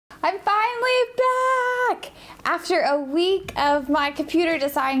I'm finally back! After a week of my computer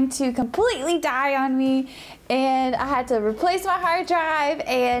deciding to completely die on me, and I had to replace my hard drive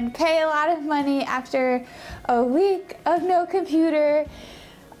and pay a lot of money after a week of no computer,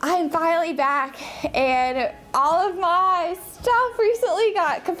 I'm finally back, and all of my stuff recently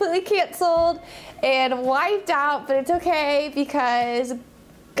got completely canceled and wiped out, but it's okay because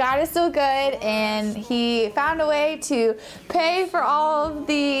God is still good, and He found a way to pay for all of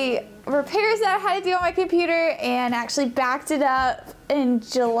the repairs that I had to do on my computer, and actually backed it up in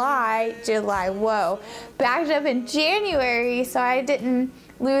backed it up in January, so I didn't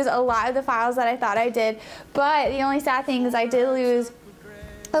lose a lot of the files that I thought I did. But the only sad thing is I did lose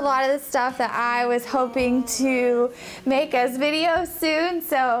a lot of the stuff that I was hoping to make as videos soon,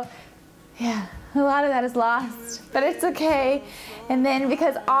 so yeah, a lot of that is lost, but it's okay. And then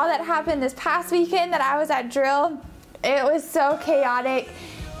because all that happened this past weekend that I was at drill, it was so chaotic,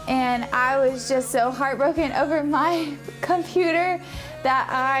 and I was just so heartbroken over my computer that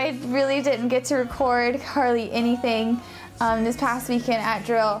I really didn't get to record hardly anything this past weekend at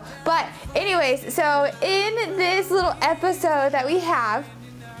drill. But anyways, so in this little episode that we have,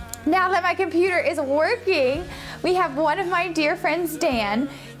 now that my computer is working, we have one of my dear friends, Dan.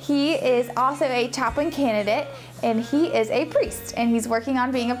 He is also a chaplain candidate, and he is a priest, and he's working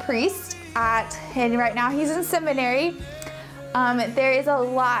on being a priest and right now he's in seminary. There is a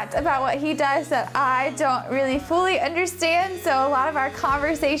lot about what he does that I don't really fully understand, so a lot of our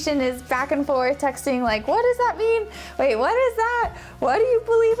conversation is back and forth texting like, what does that mean? Wait, what is that? What do you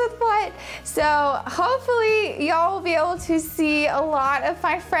believe with what? So hopefully y'all will be able to see a lot of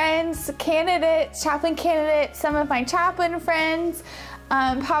my friends, chaplain candidates, some of my chaplain friends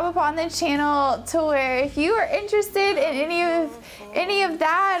pop up on the channel, to where if you are interested in any of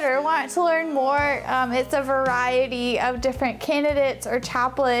that or want to learn more, it's a variety of different candidates or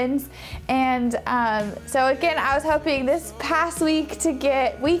chaplains. And so again, I was hoping this past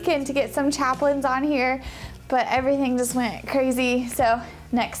weekend to get some chaplains on here, but everything just went crazy. So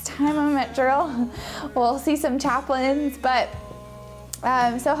next time I'm at drill, we'll see some chaplains. But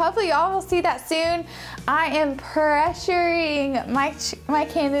so hopefully y'all will see that soon. I am pressuring my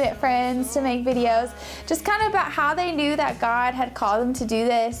candidate friends to make videos just kind of about how they knew that God had called them to do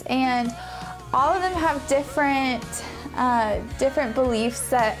this, and all of them have different beliefs.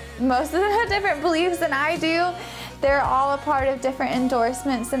 That most of them have different beliefs than I do. They're all a part of different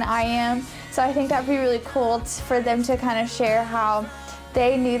endorsements than I am, so I think that'd be really cool for them to kind of share how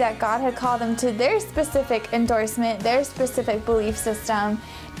they knew that God had called them to their specific endorsement, their specific belief system,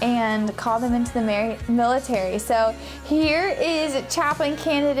 and called them into the military. So here is chaplain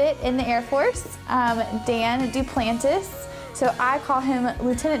candidate in the Air Force, Dan Duplantis. So I call him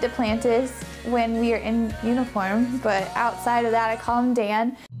Lt Duplantis when we are in uniform, but outside of that I call him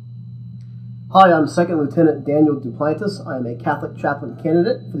Dan. Hi, I'm Second Lieutenant Daniel Duplantis. I am a Catholic chaplain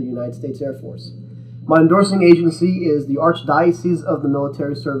candidate for the United States Air Force. My endorsing agency is the Archdiocese of the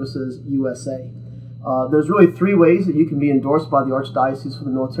Military Services, USA. There's really three ways that you can be endorsed by the Archdiocese for the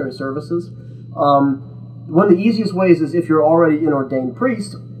Military Services. One of the easiest ways is if you're already an ordained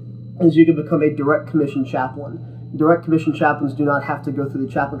priest, is you can become a direct commission chaplain. Direct commission chaplains do not have to go through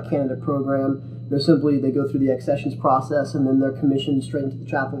the chaplain candidate program. They go through the accessions process, and then they're commissioned straight into the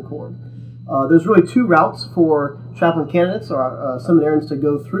chaplain corps. There's really two routes for chaplain candidates or seminarians to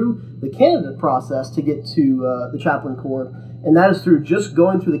go through the candidate process to get to the chaplain corps, and that is through just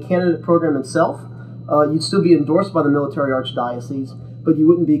going through the candidate program itself. You'd still be endorsed by the military archdiocese, but you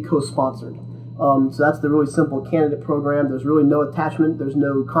wouldn't be co-sponsored. So that's the really simple candidate program. There's really no attachment. There's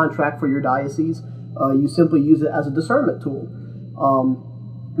no contract for your diocese. You simply use it as a discernment tool.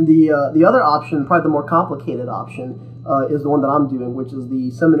 The other option, probably the more complicated option, is the one that I'm doing, which is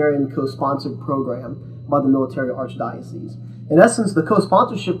the seminarian co-sponsored program by the military archdiocese. In essence, the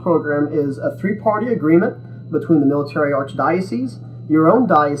co-sponsorship program is a three-party agreement between the military archdiocese, your own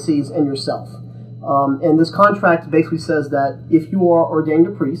diocese, and yourself. And this contract basically says that if you are ordained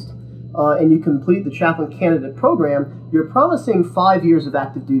a priest and you complete the chaplain candidate program, you're promising 5 years of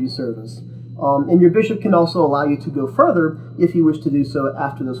active duty service. And your bishop can also allow you to go further if you wish to do so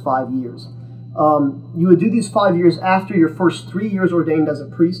after those 5 years. You would do these 5 years after your first 3 years ordained as a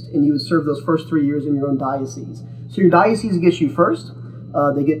priest, and you would serve those first 3 years in your own diocese. So your diocese gets you first.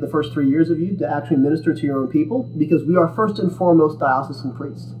 They get the first 3 years of you to actually minister to your own people, because we are first and foremost diocesan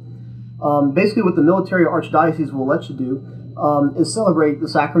priests. Basically what the military archdiocese will let you do is celebrate the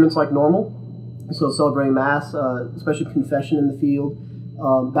sacraments like normal. So celebrating Mass, especially confession in the field,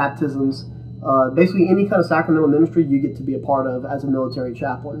 baptisms, basically any kind of sacramental ministry you get to be a part of as a military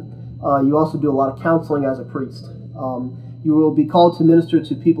chaplain. You also do a lot of counseling as a priest. You will be called to minister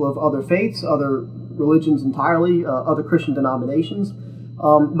to people of other faiths, other religions entirely, other Christian denominations,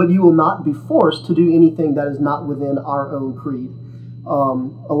 but you will not be forced to do anything that is not within our own creed.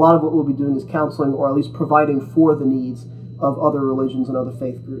 A lot of what we'll be doing is counseling, or at least providing for the needs of other religions and other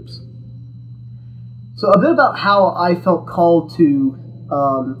faith groups. So a bit about how I felt called to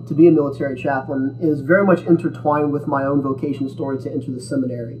be a military chaplain is very much intertwined with my own vocation story to enter the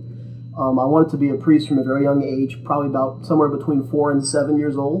seminary. I wanted to be a priest from a very young age, probably about somewhere between 4 and 7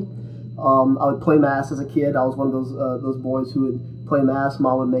 years old. I would play Mass as a kid. I was one of those boys who would play Mass.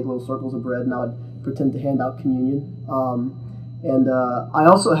 Mom would make little circles of bread, and I would pretend to hand out communion. And I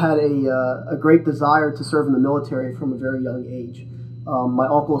also had a great desire to serve in the military from a very young age. My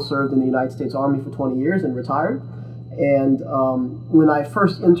uncle served in the United States Army for 20 years and retired. And when I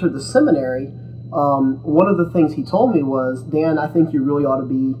first entered the seminary, one of the things he told me was, Dan, I think you really ought to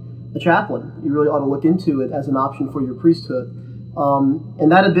be a chaplain. You really ought to look into it as an option for your priesthood.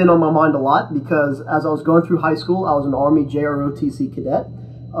 And that had been on my mind a lot, because as I was going through high school, I was an Army JROTC cadet.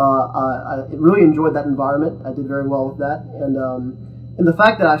 I really enjoyed that environment. I did very well with that. And the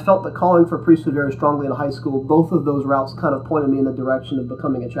fact that I felt the calling for priesthood very strongly in high school, both of those routes kind of pointed me in the direction of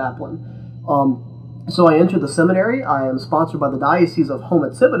becoming a chaplain. So I entered the seminary. I am sponsored by the Diocese of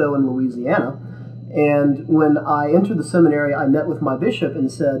Houma-Thibodaux in Louisiana. And when I entered the seminary, I met with my bishop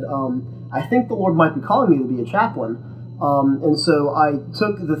and said, I think the Lord might be calling me to be a chaplain. And so I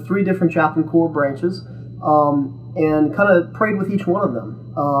took the 3 different chaplain corps branches and kind of prayed with each one of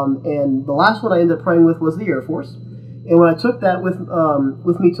them. And the last one I ended up praying with was the Air Force. And when I took that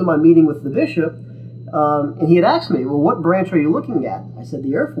with me to my meeting with the bishop, and he had asked me, well, what branch are you looking at? I said,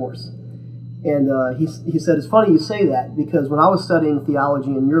 the Air Force. And he said, it's funny you say that, because when I was studying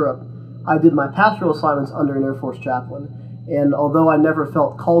theology in Europe, I did my pastoral assignments under an Air Force chaplain. And although I never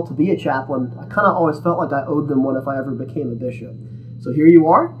felt called to be a chaplain, I kind of always felt like I owed them one if I ever became a bishop. So here you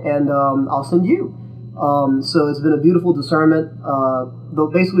are, and I'll send you. So it's been a beautiful discernment.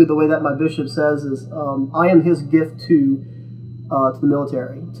 Basically, the way that my bishop says is, I am his gift to the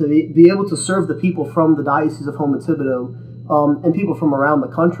military, to be able to serve the people from the Diocese of Houma-Thibodaux and people from around the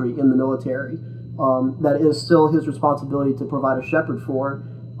country in the military. That is still his responsibility to provide a shepherd for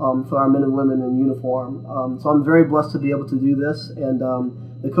our men and women in uniform. So I'm very blessed to be able to do this, and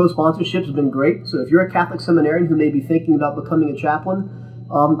the co-sponsorship has been great. So if you're a Catholic seminarian who may be thinking about becoming a chaplain,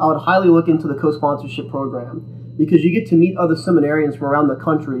 I would highly look into the co-sponsorship program, because you get to meet other seminarians from around the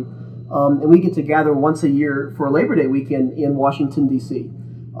country, and we get to gather once a year for a Labor Day weekend in Washington, D.C.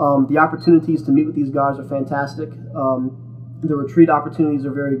 The opportunities to meet with these guys are fantastic. The retreat opportunities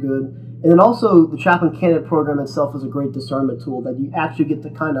are very good. And then also the Chaplain Candidate program itself is a great discernment tool that you actually get to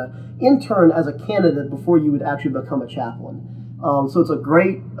kind of intern as a candidate before you would actually become a chaplain. So it's a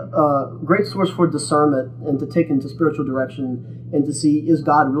great source for discernment and to take into spiritual direction and to see, is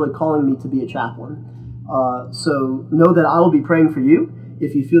God really calling me to be a chaplain? So know that I will be praying for you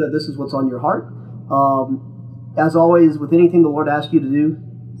if you feel that this is what's on your heart. As always, with anything the Lord asks you to do,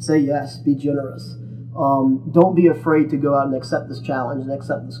 say yes, be generous. Don't be afraid to go out and accept this challenge and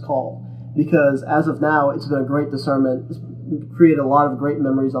accept this call, because as of now, it's been a great discernment. It's created a lot of great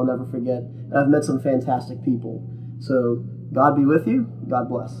memories I'll never forget, and I've met some fantastic people. So God be with you. God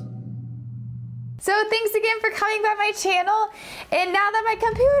bless. So thanks again for coming by my channel, and now that my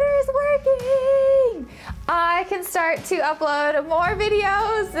computer is working, I can start to upload more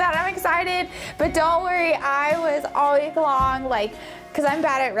videos that I'm excited. But don't worry, I was all week long, because I'm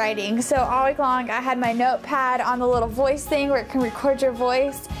bad at writing, so all week long I had my notepad on the little voice thing where it can record your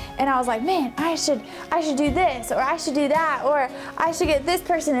voice, and I was like, man, I should do this, or I should do that, or I should get this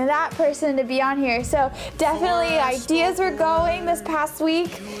person and that person to be on here. So definitely ideas were going this past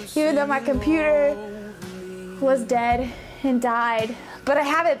week, even though my computer was dead and died, but I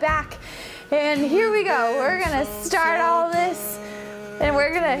have it back, and here we go. We're gonna start all this, and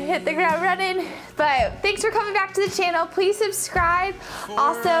we're gonna hit the ground running. But thanks for coming back to the channel. Please subscribe.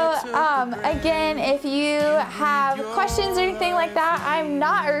 Also, again, if you have questions or anything like that, I'm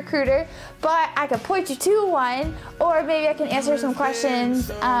not a recruiter, but I could point you to one, or maybe I can answer some questions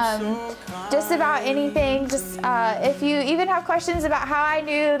just about anything. Just if you even have questions about how I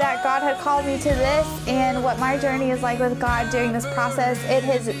knew that God had called me to this and what my journey is like with God during this process, it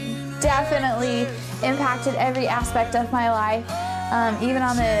has definitely impacted every aspect of my life. Even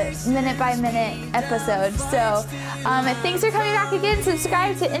on the minute-by-minute episode. So thanks for coming back again.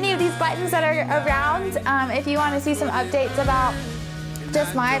 Subscribe to any of these buttons that are around if you want to see some updates about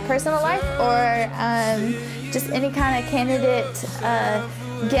just my personal life, or just any kind of candidate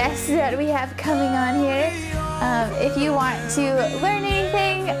guests that we have coming on here. If you want to learn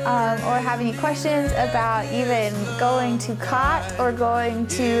anything or have any questions about even going to COT or going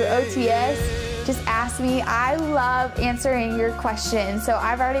to OTS, just ask me. I love answering your questions. So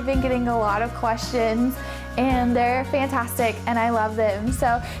I've already been getting a lot of questions and they're fantastic and I love them.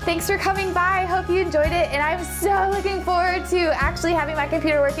 So thanks for coming by. I hope you enjoyed it, and I'm so looking forward to actually having my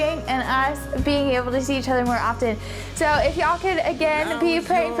computer working and us being able to see each other more often. So if y'all could again be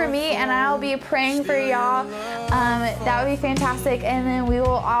praying for me and I'll be praying for y'all, that would be fantastic, and then we will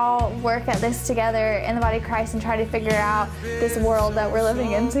all work at this together in the body of Christ and try to figure out this world that we're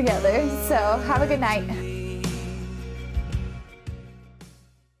living in together. So have a good night.